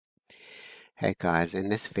Hey guys, in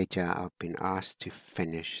this video I've been asked to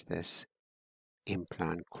finish this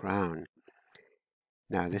implant crown.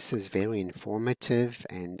 Now this is very informative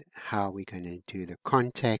and how we're going to do the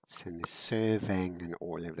contacts and the surveying and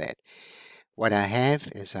all of that. What I have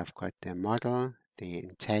is I've got the model, the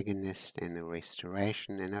antagonist and the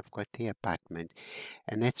restoration, and I've got the abutment,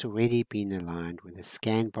 and that's already been aligned with the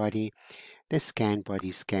scan body. The scan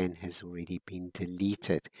body scan has already been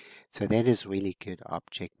deleted, so that is really good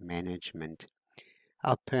object management.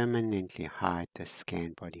 I'll permanently hide the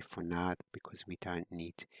scan body for now because we don't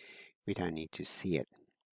need to see it.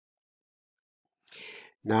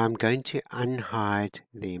 Now I'm going to unhide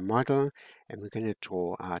the model and we're going to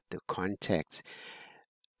draw out the contacts.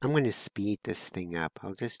 I'm going to speed this thing up.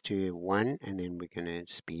 I'll just do 1 and then we're going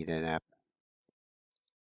to speed it up.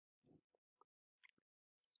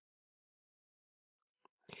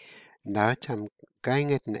 Note I'm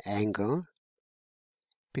going at an angle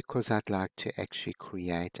because I'd like to actually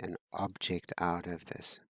create an object out of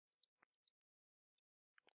this.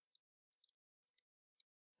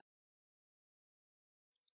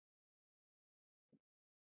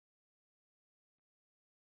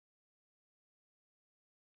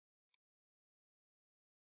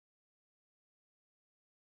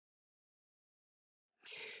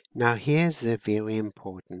 Now here's the very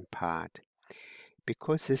important part.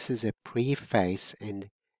 Because this is a preface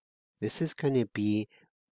and this is going to be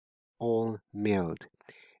all milled.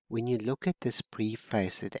 When you look at this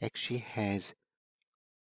preface, it actually has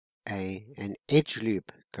an edge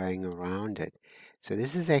loop going around it. So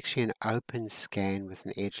this is actually an open scan with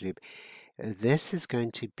an edge loop. This is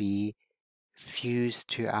going to be fused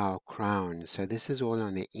to our crown. So this is all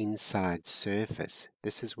on the inside surface.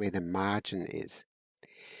 This is where the margin is.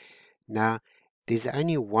 Now, there's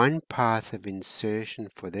only one path of insertion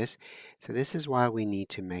for this. So this is why we need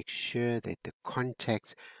to make sure that the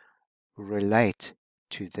contacts relate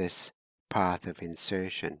to this path of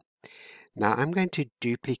insertion. Now I'm going to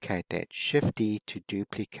duplicate that, Shift D to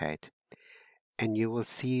duplicate, and you will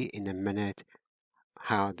see in a minute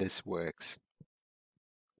how this works.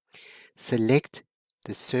 Select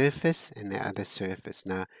the surface and the other surface.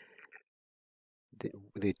 Now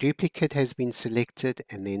the duplicate has been selected,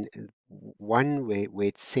 and then one where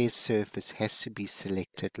it says surface has to be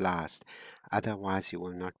selected last, otherwise you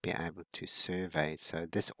will not be able to survey. So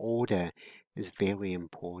this order is very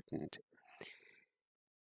important.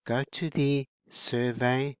 Go to the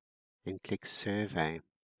survey and click survey.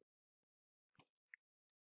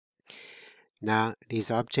 Now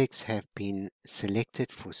these objects have been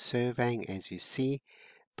selected for surveying, as you see,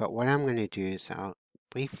 but what I'm going to do is I'll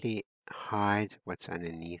briefly hide what's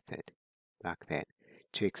underneath it like that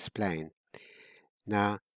to explain.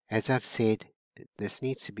 Now, as I've said, this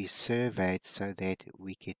needs to be surveyed so that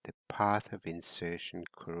we get the path of insertion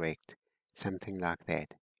correct, something like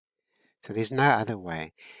that. So there's no other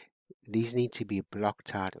way. These need to be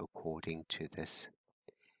blocked out according to this.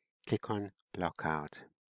 Click on block out.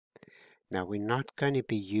 Now we're not going to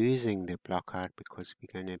be using the block out because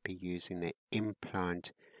we're going to be using the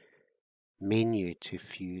implant menu to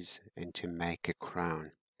fuse and to make a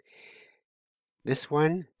crown. This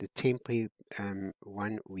one, the temporary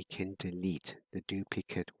one, we can delete, the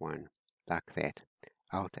duplicate one, like that.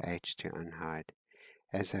 Alt H to unhide.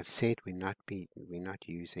 As I've said, we're not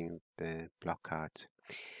using the block out,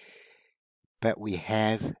 but we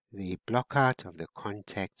have the block out of the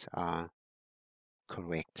contacts are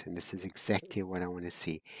correct, and this is exactly what I want to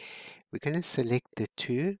see. We're going to select the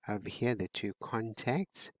two over here, the two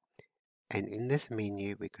contacts, and in this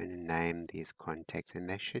menu we're going to name these contacts, and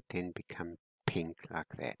they should then become pink like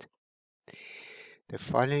that. The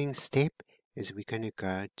following step is we're going to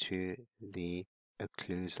go to the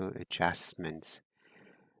occlusal adjustments.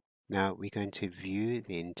 Now we're going to view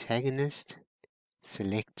the antagonist,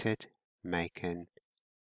 select it, make a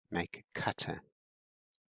cutter.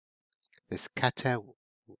 This cutter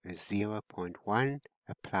is 0.1.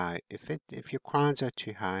 Apply. If your crowns are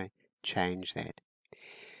too high, change that.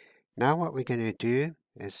 Now what we're going to do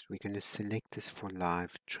is we're going to select this for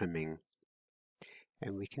live trimming,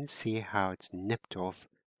 and we can see how it's nipped off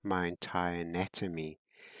my entire anatomy.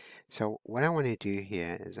 So what I want to do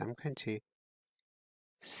here is I'm going to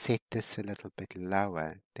set this a little bit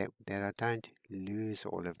lower that I don't lose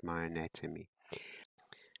all of my anatomy.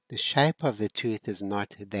 The shape of the tooth is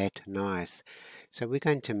not that nice, so we're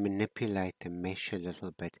going to manipulate the mesh a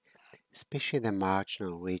little bit, especially the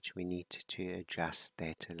marginal ridge. We need to adjust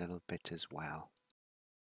that a little bit as well.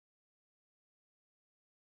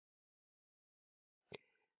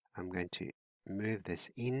 I'm going to move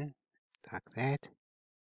this in like that,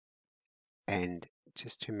 and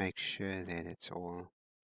just to make sure that it's all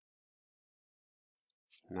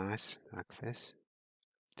nice, like this.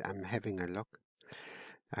 I'm having a look,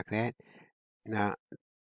 like that. Now,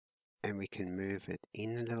 and we can move it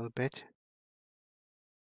in a little bit.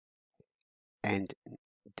 And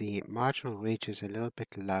the marginal ridge is a little bit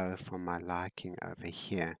low for my liking over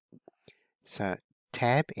here. So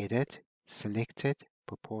tab edit, select it,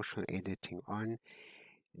 proportional editing on,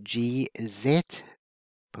 GZ,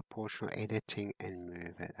 proportional editing, and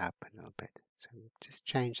move it up a little bit. So just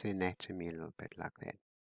change the anatomy a little bit like that.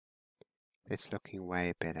 That's looking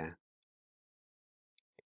way better.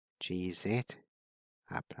 GZ,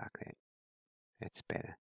 up like that. That's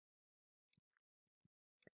better.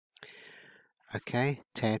 Okay,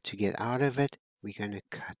 tab to get out of it. We're going to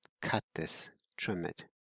cut this, trim it.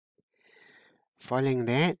 Following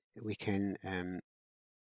that, we can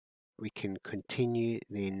continue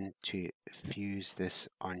then to fuse this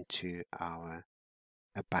onto our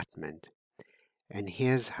abutment. And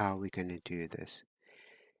here's how we're going to do this.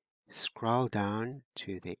 Scroll down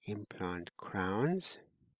to the implant crowns.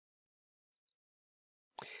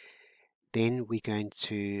 Then we're going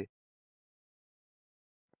to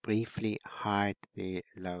briefly hide the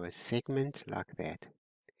lower segment like that.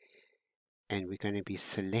 And we're going to be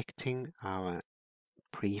selecting our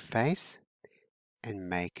preface and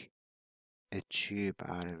make a tube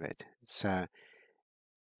out of it. So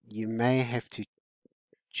you may have to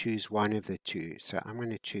choose one of the two. So I'm going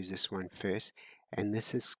to choose this one first, and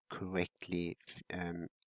this is correctly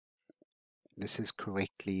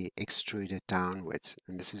extruded downwards,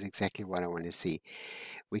 and this is exactly what I want to see.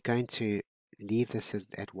 We're going to leave this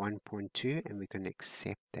at 1.2, and we're going to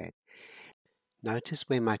accept that. Notice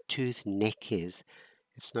where my tooth neck is.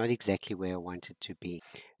 It's not exactly where I want it to be.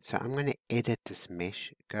 So I'm going to edit this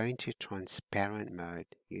mesh, go into transparent mode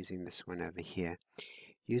using this one over here.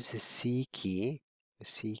 Use the C key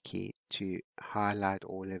to highlight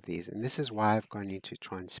all of these. And this is why I've gone into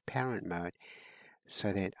transparent mode,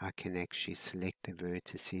 so that I can actually select the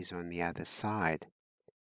vertices on the other side.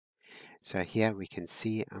 So here we can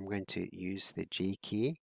see I'm going to use the G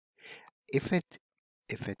key. If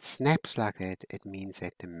it snaps like that, it means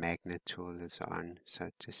that the magnet tool is on. So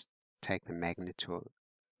just take the magnet tool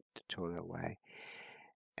away.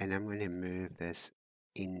 And I'm going to move this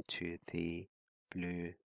into the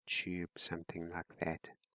blue tube, something like that.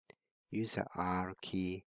 Use the R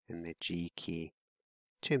key and the G key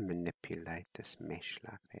to manipulate this mesh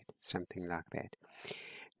like that, something like that.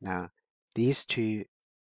 Now, these two,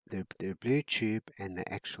 the blue tube and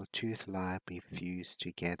the actual tooth library fuse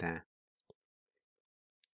together.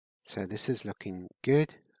 So this is looking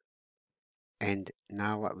good. And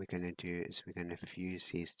now what we're going to do is we're going to fuse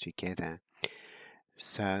these together.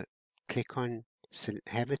 So click on,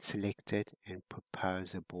 have it selected and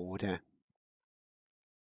propose a border.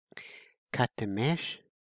 Cut the mesh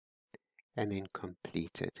and then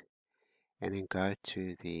complete it. And then go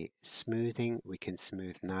to the smoothing. We can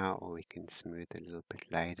smooth now, or we can smooth a little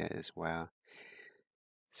bit later as well.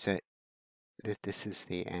 So this is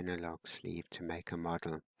the analog sleeve to make a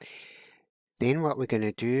model. Then what we're going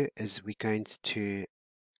to do is we're going to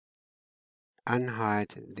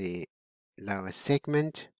unhide the lower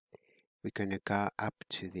segment. We're going to go up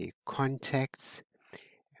to the contacts,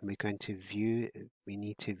 and we're going to view, we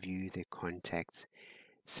need to view the contacts.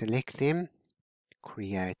 Select them,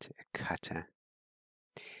 create a cutter.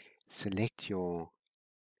 Select your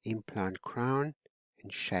implant crown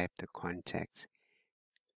and shape the contacts.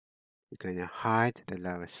 We're going to hide the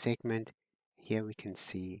lower segment. Here we can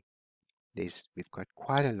see we've got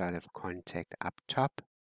quite a lot of contact up top,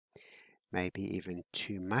 maybe even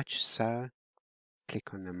too much so.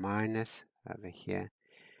 Click on the minus over here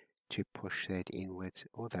to push that inwards,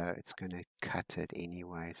 although it's going to cut it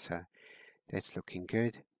anyway, so that's looking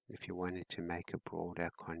good. If you wanted to make a broader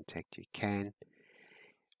contact, you can.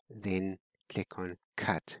 Then click on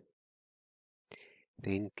cut.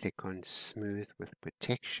 Then click on smooth with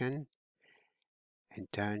protection. And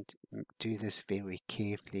don't do this very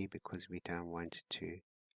carefully, because we don't want it to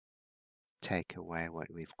take away what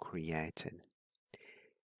we've created.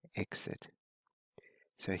 Exit.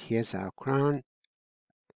 So here's our crown.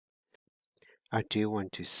 I do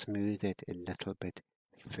want to smooth it a little bit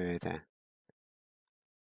further.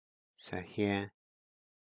 So here,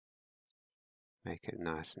 make it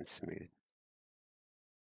nice and smooth.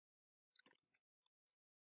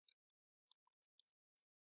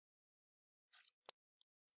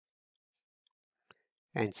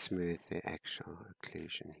 And smooth the actual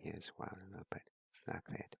occlusion here as well a little bit, like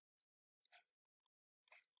that.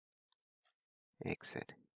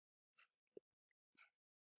 Exit.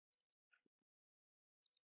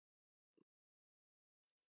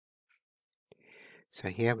 So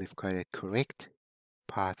here we've got a correct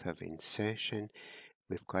path of insertion.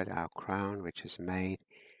 We've got our crown which is made.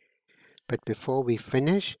 But before we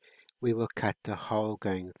finish, we will cut the hole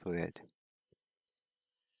going through it.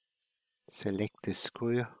 Select the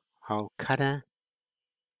screw hole cutter.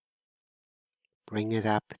 Bring it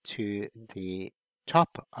up to the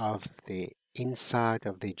top of the inside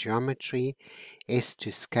of the geometry. S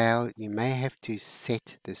to scale. You may have to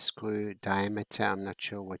set the screw diameter. I'm not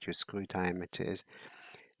sure what your screw diameter is.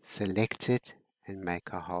 Select it and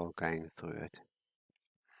make a hole going through it.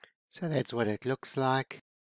 So that's what it looks like.